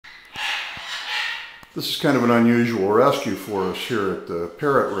This is kind of an unusual rescue for us here at the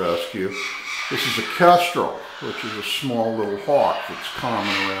Parrot Rescue. This is a kestrel, which is a small little hawk that's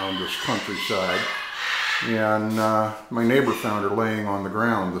common around this countryside. And my neighbor found her laying on the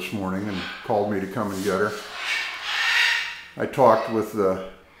ground this morning and called me to come and get her. I talked with the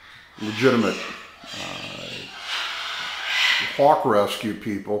legitimate hawk rescue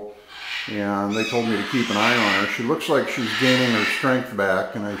people, and they told me to keep an eye on her. She looks like she's gaining her strength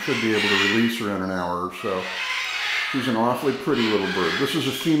back, and I should be able to release her in an hour or so. She's an awfully pretty little bird. This is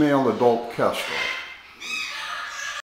a female adult kestrel.